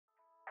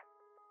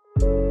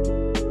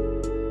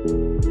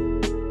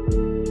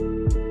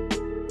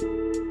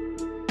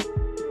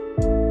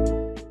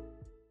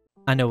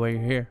I know why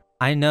you're here.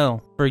 I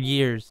know for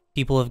years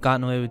people have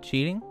gotten away with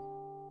cheating.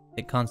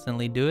 They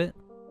constantly do it.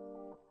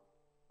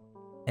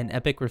 And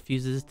Epic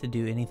refuses to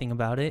do anything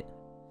about it.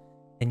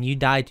 And you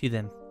die to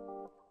them.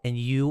 And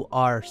you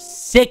are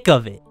sick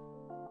of it.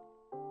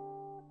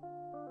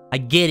 I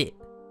get it.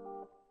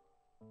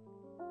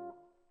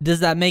 Does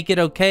that make it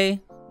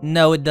okay?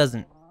 No, it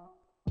doesn't.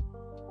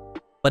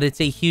 But it's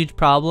a huge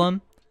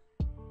problem.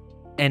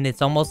 And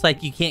it's almost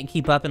like you can't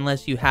keep up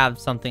unless you have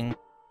something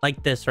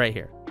like this right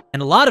here.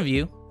 And a lot of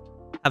you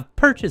have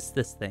purchased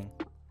this thing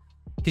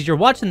because you're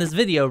watching this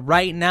video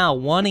right now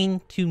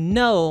wanting to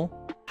know,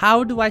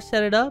 how do I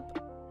set it up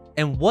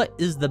and what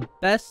is the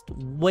best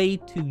way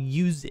to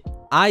use it?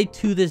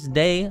 To this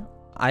day,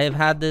 I have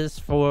had this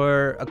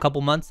for a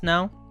couple months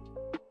now.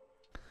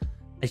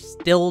 I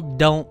still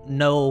don't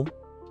know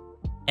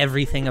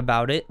everything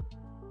about it,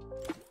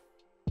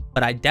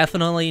 but I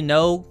definitely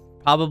know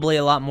probably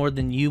a lot more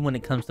than you when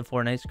it comes to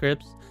Fortnite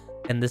scripts.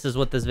 And this is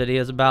what this video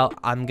is about.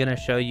 I'm gonna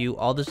show you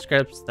all the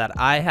scripts that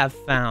I have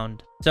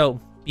found. So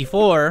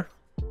before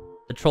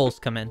the trolls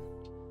come in,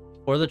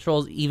 or the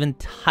trolls even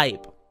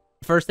type,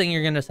 first thing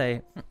you're gonna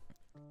say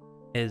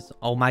is,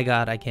 oh my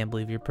god, I can't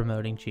believe you're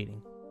promoting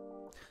cheating.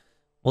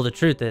 Well, the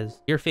truth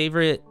is, your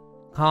favorite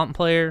comp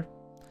player,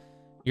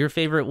 your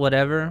favorite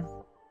whatever,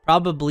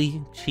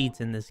 probably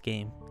cheats in this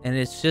game. And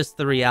it's just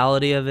the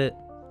reality of it.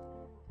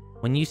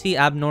 When you see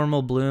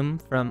abnormal bloom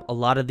from a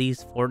lot of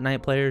these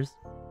Fortnite players,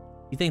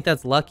 you think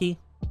that's lucky?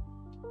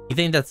 You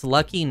think that's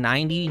lucky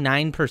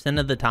 99%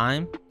 of the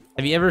time?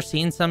 Have you ever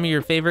seen some of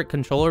your favorite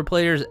controller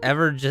players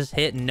ever just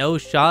hit no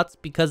shots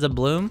because of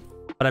bloom?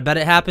 But I bet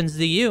it happens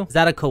to you. Is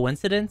that a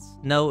coincidence?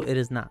 No, it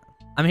is not.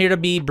 I'm here to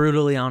be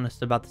brutally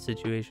honest about the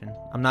situation.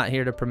 I'm not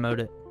here to promote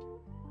it.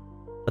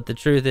 But the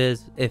truth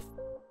is, if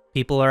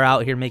people are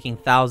out here making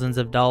thousands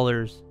of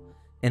dollars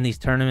in these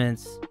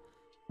tournaments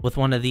with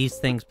one of these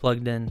things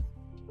plugged in,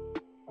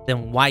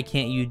 then why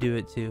can't you do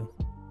it too?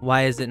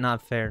 Why is it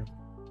not fair?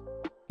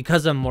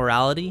 Because of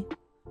morality?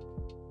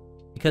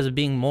 Because of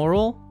being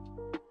moral?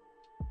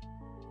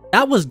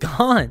 That was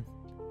gone.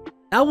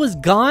 That was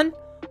gone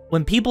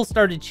when people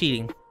started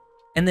cheating.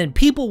 And then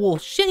people will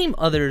shame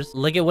others.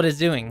 Look at what it's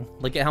doing.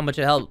 Look at how much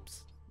it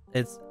helps.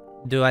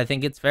 Do I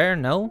think it's fair?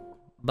 No.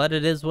 But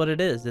it is what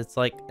it is. It's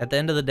like, at the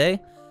end of the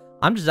day,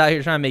 I'm just out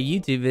here trying to make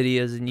YouTube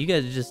videos, and you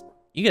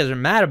guys are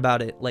mad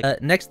about it. Like, the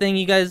next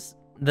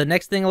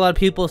thing a lot of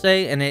people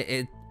say, and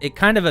it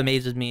kind of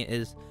amazes me,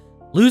 is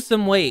lose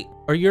some weight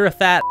or you're a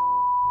fat.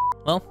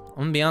 Well, I'm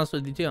gonna be honest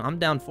with you too. I'm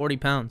down 40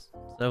 pounds.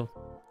 So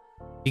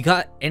you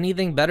got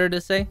anything better to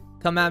say?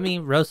 Come at me,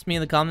 roast me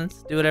in the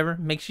comments, do whatever.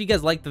 Make sure you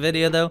guys like the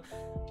video though.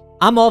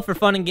 I'm all for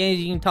fun and games.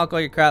 You can talk all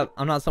your crap.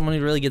 I'm not someone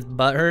who really gets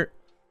butthurt,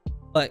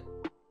 but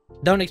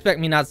don't expect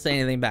me not to say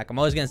anything back. I'm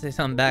always gonna say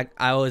something back.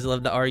 I always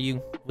love to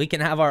argue. We can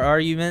have our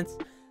arguments.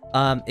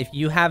 If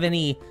you have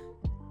any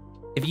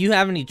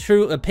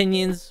true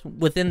opinions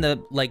within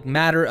the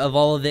matter of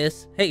all of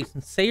this, hey,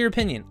 say your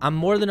opinion. I'm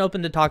more than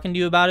open to talking to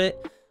you about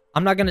it.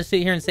 I'm not gonna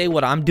sit here and say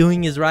what I'm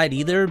doing is right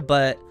either,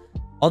 but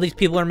all these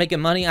people are making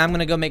money. I'm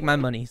gonna go make my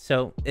money.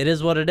 So it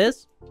is what it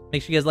is.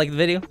 Make sure you guys like the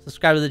video,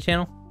 subscribe to the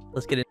channel.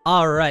 Let's get it.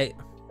 All right.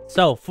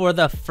 So for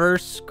the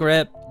first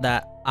script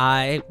that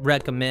I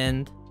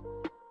recommend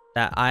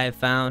that I have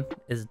found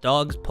is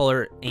Dog's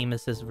Polar Aim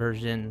Assist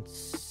version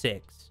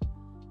 6.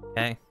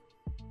 Okay.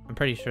 I'm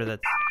pretty sure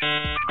X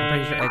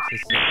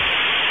is 6.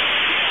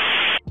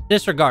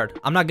 Disregard.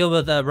 I'm not good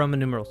with Roman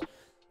numerals.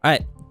 All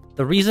right.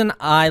 The reason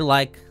I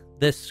like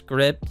this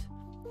script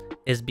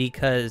is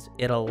because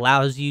it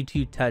allows you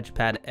to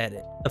touchpad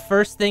edit. The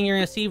first thing you're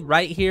going to see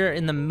right here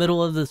in the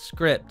middle of the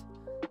script,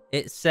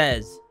 it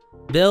says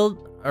PS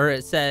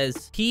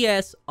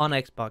on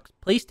Xbox.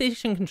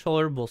 PlayStation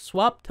controller will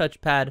swap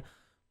touchpad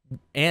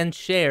and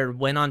share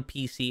when on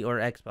PC or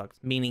Xbox,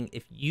 meaning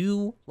if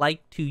you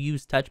like to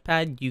use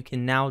touchpad, you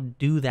can now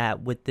do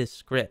that with this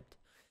script.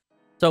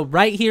 So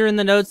right here in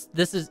the notes,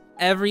 this is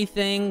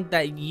everything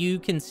that you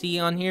can see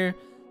on here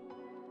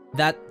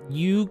that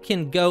you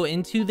can go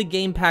into the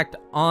game pack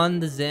on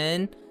the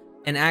Zen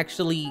and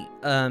actually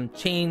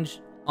change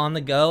on the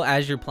go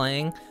as you're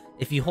playing.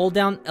 If you hold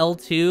down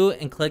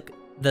L2 and click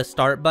the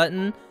start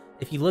button,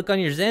 if you look on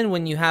your Zen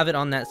when you have it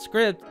on that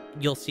script,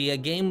 you'll see a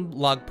game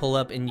log pull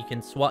up, and you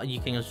can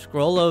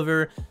scroll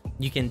over,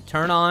 you can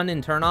turn on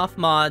and turn off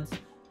mods.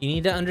 You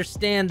need to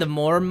understand, the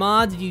more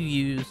mods you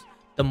use,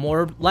 the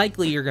more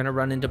likely you're going to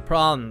run into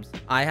problems.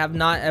 I have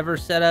not ever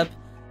set up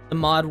the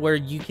mod where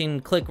you can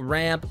click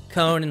ramp,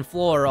 cone, and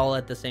floor all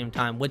at the same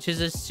time, which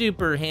is a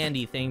super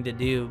handy thing to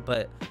do.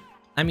 But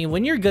I mean,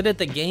 when you're good at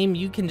the game,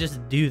 you can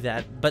just do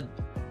that. But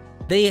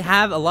they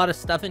have a lot of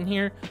stuff in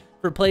here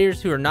for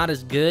players who are not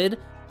as good,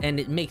 and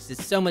it makes it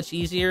so much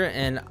easier.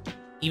 And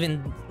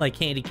even like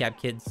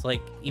handicapped kids,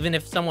 like even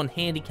if someone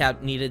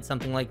handicapped needed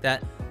something like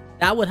that,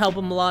 that would help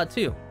them a lot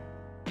too.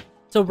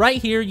 So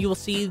right here, you will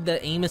see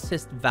the aim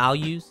assist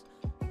values.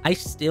 I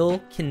still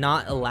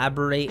cannot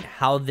elaborate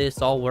how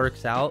this all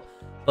works out,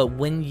 but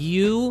when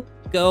you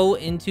go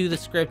into the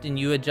script and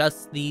you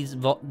adjust these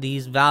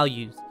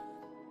values,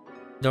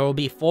 There will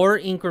be 4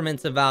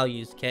 increments of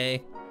values,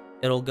 okay?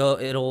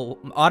 It'll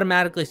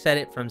automatically set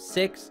it from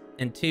 6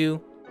 and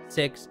 2,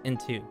 6 and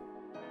 2.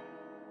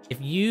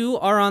 If you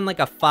are on like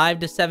a 5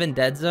 to 7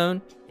 dead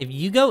zone, if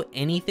you go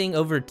anything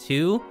over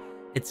 2,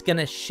 it's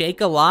gonna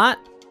shake a lot,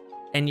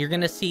 and you're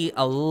gonna see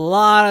a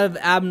lot of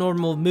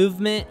abnormal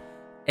movement,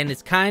 and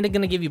it's kind of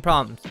gonna give you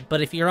problems.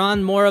 But if you're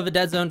on more of a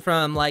dead zone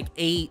from like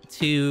 8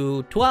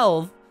 to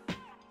 12,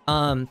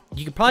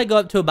 you could probably go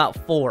up to about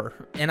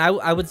 4. And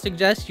I would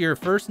suggest your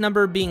first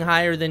number being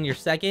higher than your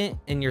second,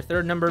 and your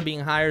third number being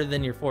higher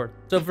than your fourth.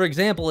 So for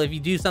example, if you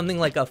do something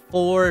like a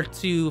 4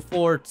 2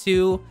 4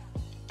 2,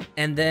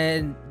 and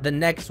then the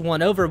next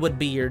one over would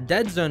be your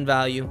dead zone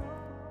value,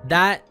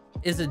 that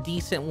is a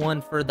decent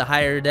one for the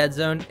higher dead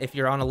zone. If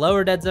you're on a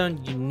lower dead zone,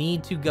 you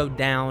need to go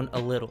down a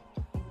little.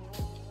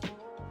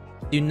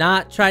 Do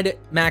not try to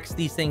max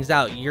these things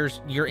out.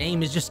 Your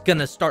aim is just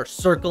gonna start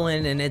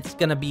circling, and it's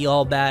gonna be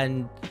all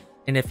bad.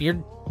 And if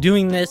you're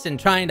doing this and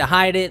trying to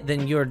hide it,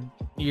 then you're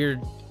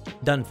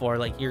done for.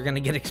 Like, you're gonna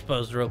get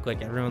exposed real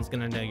quick. Everyone's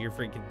gonna know you're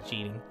freaking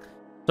cheating.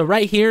 So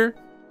right here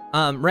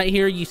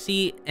you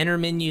see enter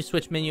menu,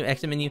 switch menu,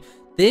 exit menu.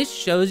 This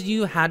shows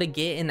you how to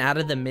get in and out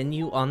of the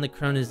menu on the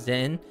Cronus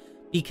Zen,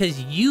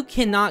 because you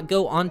cannot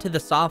go onto the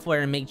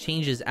software and make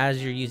changes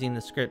as you're using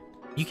the script.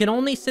 You can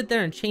only sit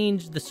there and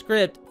change the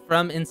script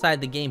from inside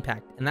the game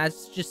pack, and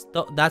that's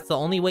the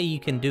only way you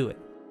can do it.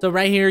 So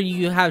right here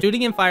you have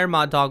shooting and fire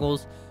mod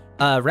toggles,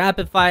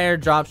 rapid fire,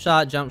 drop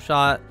shot, jump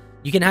shot.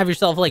 You can have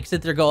yourself like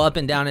sit there, go up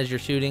and down as you're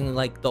shooting,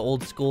 like the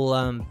old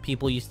school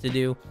people used to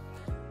do.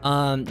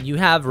 You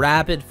have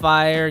rapid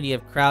fire, you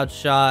have crouch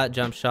shot,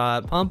 jump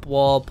shot, pump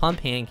wall,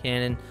 pump hand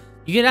cannon.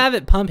 You can have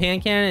it pump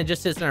hand cannon and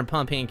just sits there and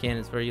pump hand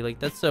cannons for you. Like,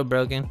 that's so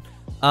broken.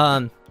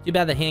 Too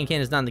bad the hand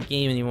cannon is not in the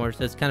game anymore,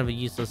 so it's kind of a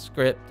useless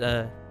script.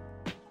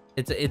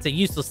 It's a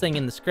useless thing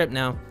in the script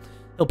now.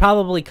 He'll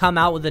probably come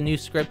out with a new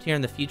script here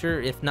in the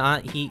future. If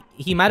not,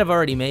 he might have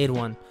already made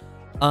one.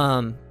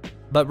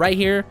 But right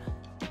here,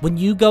 when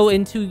you go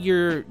into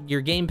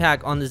your game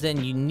pack on the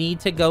Zen, you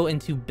need to go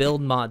into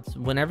build mods.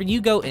 Whenever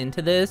you go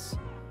into this,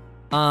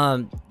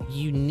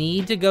 you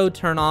need to go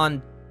turn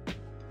on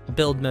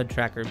build mode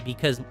tracker,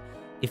 because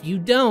if you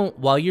don't,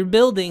 while you're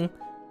building,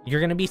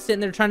 you're gonna be sitting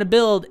there trying to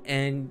build,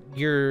 and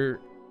your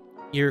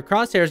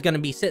crosshair is gonna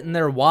be sitting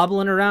there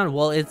wobbling around.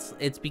 Well,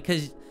 it's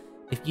because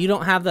if you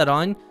don't have that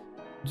on,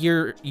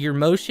 your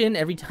motion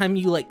every time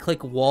you like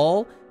click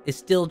wall is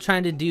still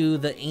trying to do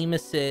the aim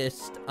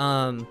assist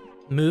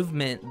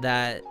movement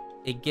that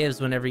it gives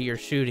whenever you're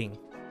shooting.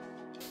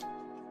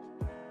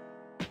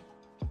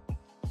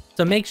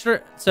 So make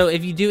sure, so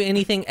if you do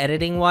anything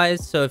editing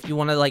wise, so if you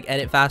want to like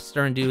edit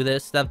faster and do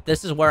this stuff,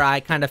 this is where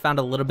I kind of found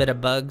a little bit of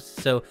bugs.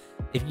 So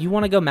if you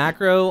want to go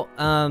macro,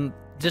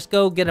 just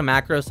go get a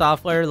macro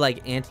software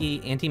like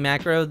anti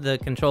macro, the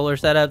controller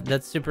setup.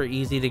 That's super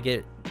easy to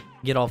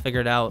get all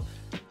figured out.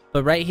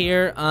 But right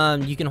here,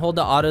 you can hold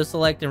the auto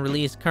select and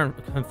release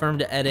confirm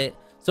to edit.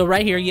 So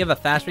right here, you have a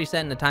fast reset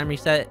and a time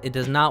reset. It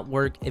does not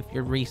work if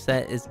your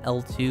reset is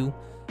L2.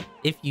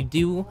 If you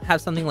do have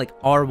something like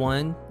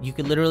R1, you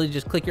could literally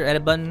just click your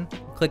edit button,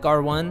 click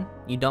R1.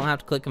 You don't have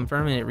to click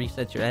confirm, and it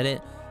resets your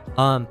edit.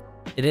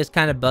 It is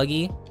kind of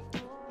buggy.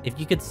 If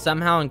you could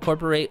somehow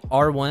incorporate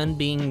R1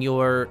 being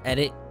your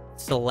edit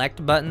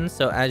select button,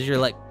 so as you're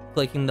like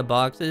clicking the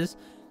boxes,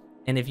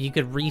 and if you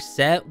could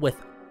reset with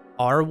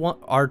R1,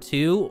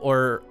 R2,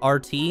 or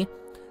RT,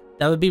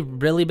 that would be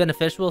really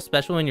beneficial,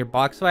 especially when you're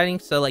box fighting.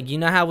 So like, you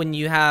know how when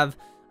you have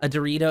a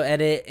Dorito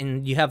edit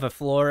and you have a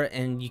floor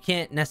and you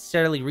can't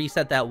necessarily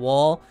reset that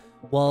wall,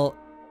 well,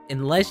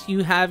 unless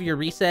you have your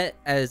reset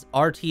as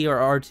RT or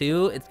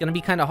R2, it's going to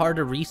be kind of hard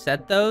to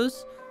reset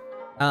those,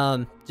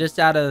 just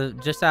out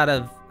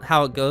of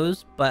how it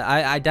goes. But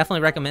I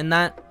definitely recommend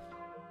that.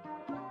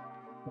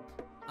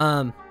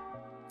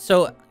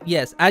 So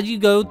yes, as you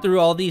go through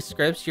all these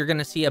scripts, you're going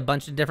to see a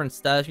bunch of different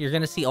stuff. You're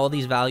going to see all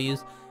these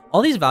values.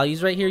 All these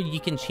values right here,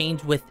 you can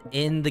change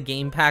within the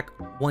game pack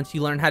once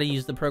you learn how to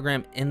use the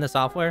program in the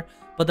software.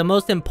 But the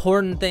most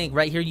important thing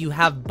right here, you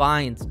have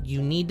binds.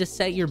 You need to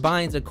set your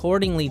binds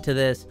accordingly to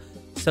this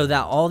so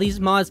that all these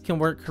mods can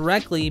work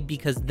correctly,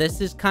 because this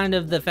is kind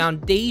of the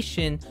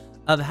foundation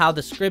of how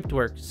the script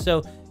works.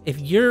 So if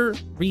you're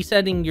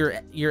resetting your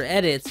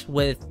edits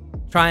with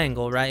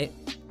triangle, right,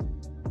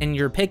 and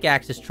your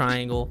pickaxe is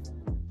triangle,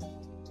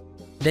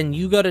 then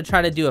you go to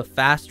try to do a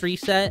fast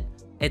reset,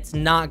 it's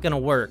not gonna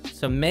work.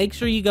 So make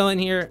sure you go in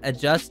here,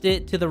 adjust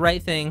it to the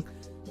right thing.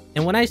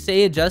 And when I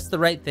say adjust the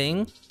right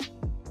thing,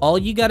 all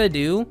you gotta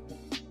do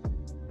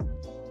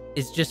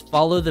is just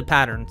follow the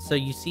pattern. So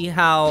you see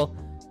how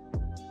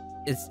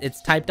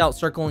it's typed out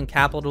circle in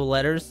capital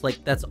letters?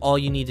 Like, that's all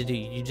you need to do.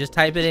 You just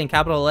type it in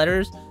capital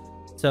letters.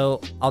 So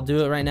I'll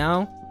do it right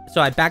now.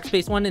 So I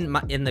backspace one in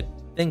the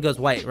thing goes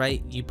white,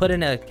 right? You put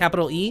in a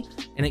capital E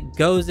and it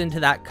goes into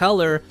that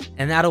color,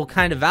 and that'll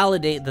kind of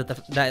validate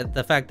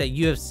the fact that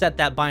you have set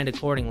that bind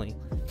accordingly.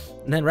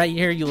 And then right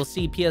here you will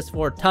see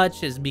PS4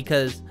 touch is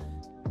because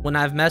when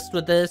I've messed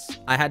with this,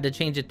 I had to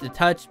change it to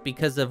touch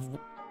because of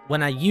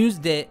when I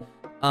used it,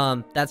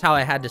 That's how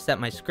I had to set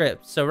my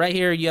script. So right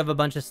here, you have a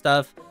bunch of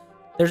stuff.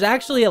 There's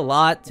actually a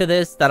lot to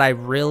this that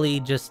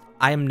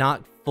I'm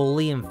not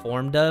fully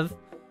informed of.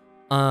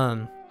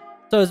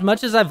 So as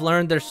much as I've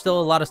learned, there's still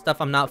a lot of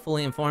stuff I'm not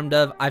fully informed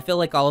of. I feel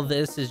like all of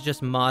this is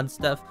just mod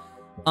stuff.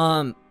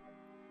 And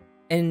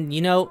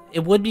you know,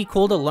 it would be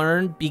cool to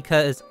learn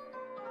because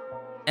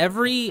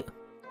every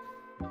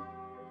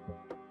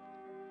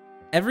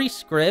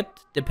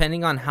script,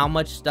 depending on how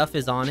much stuff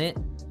is on it,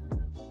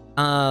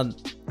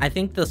 I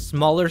think the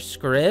smaller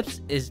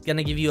scripts is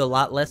gonna give you a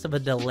lot less of a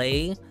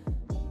delay,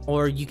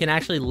 or you can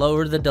actually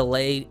lower the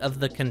delay of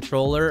the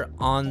controller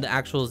on the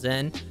actual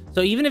Zen.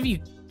 So even if you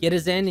get a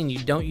Zen and you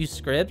don't use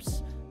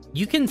scripts,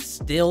 you can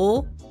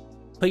still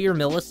put your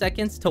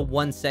milliseconds to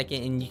 1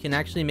 second, and you can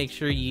actually make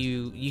sure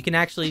you can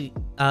actually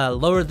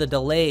lower the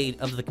delay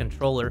of the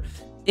controller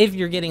if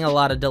you're getting a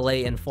lot of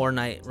delay in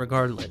Fortnite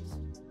regardless.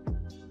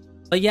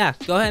 But yeah,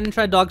 go ahead and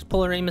try Dog's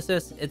Polar Aim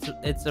Assist.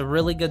 It's a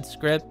really good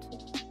script.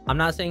 I'm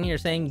not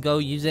saying go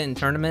use it in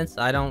tournaments.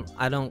 I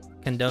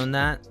don't condone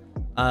that.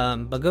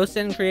 But go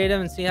sit in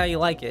creative and see how you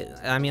like it.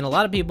 I mean, a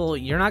lot of people,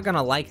 you're not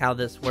gonna like how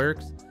this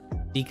works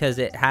because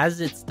it has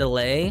its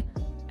delay,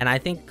 and I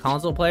think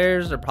console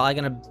players are probably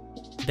gonna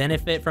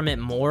benefit from it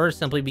more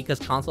simply because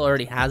console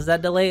already has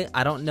that delay.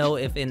 I don't know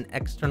if an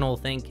external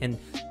thing can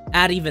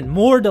add even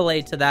more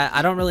delay to that.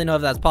 I don't really know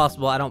if that's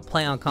possible. I don't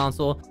play on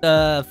console.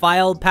 The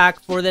file pack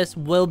for this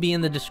will be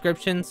in the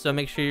description, so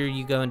make sure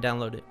you go and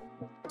download it.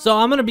 So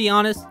I'm gonna be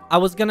honest, I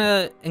was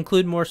gonna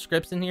include more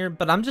scripts in here,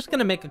 but I'm just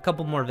gonna make a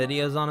couple more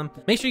videos on them.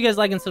 Make sure you guys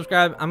like and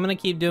subscribe. I'm gonna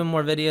keep doing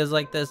more videos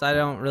like this. I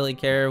don't really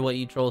care what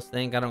you trolls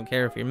think. I don't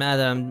care if you're mad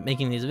that I'm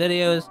making these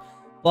videos.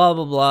 Blah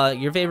blah blah.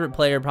 Your favorite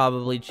player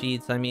probably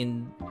cheats. I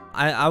mean,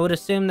 I would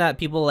assume that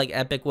people like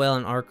Epic Whale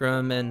and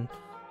Arkram and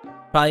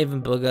probably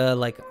even Booga,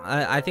 like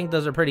I think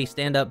those are pretty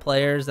stand-up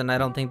players, and I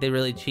don't think they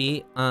really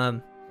cheat.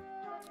 But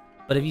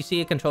if you see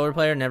a controller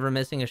player never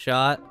missing a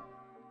shot,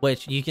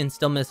 which you can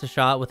still miss a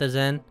shot with a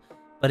Zen,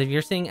 but if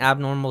you're seeing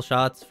abnormal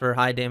shots for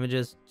high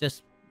damages,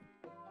 just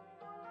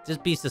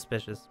be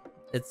suspicious.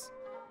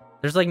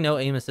 There's like no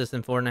aim assist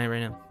in Fortnite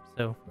right now.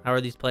 So how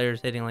are these players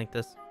hitting like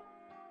this?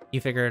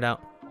 You figure it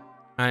out.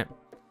 All right.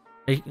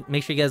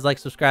 Make sure you guys like,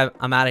 subscribe.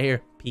 I'm out of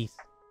here. Peace.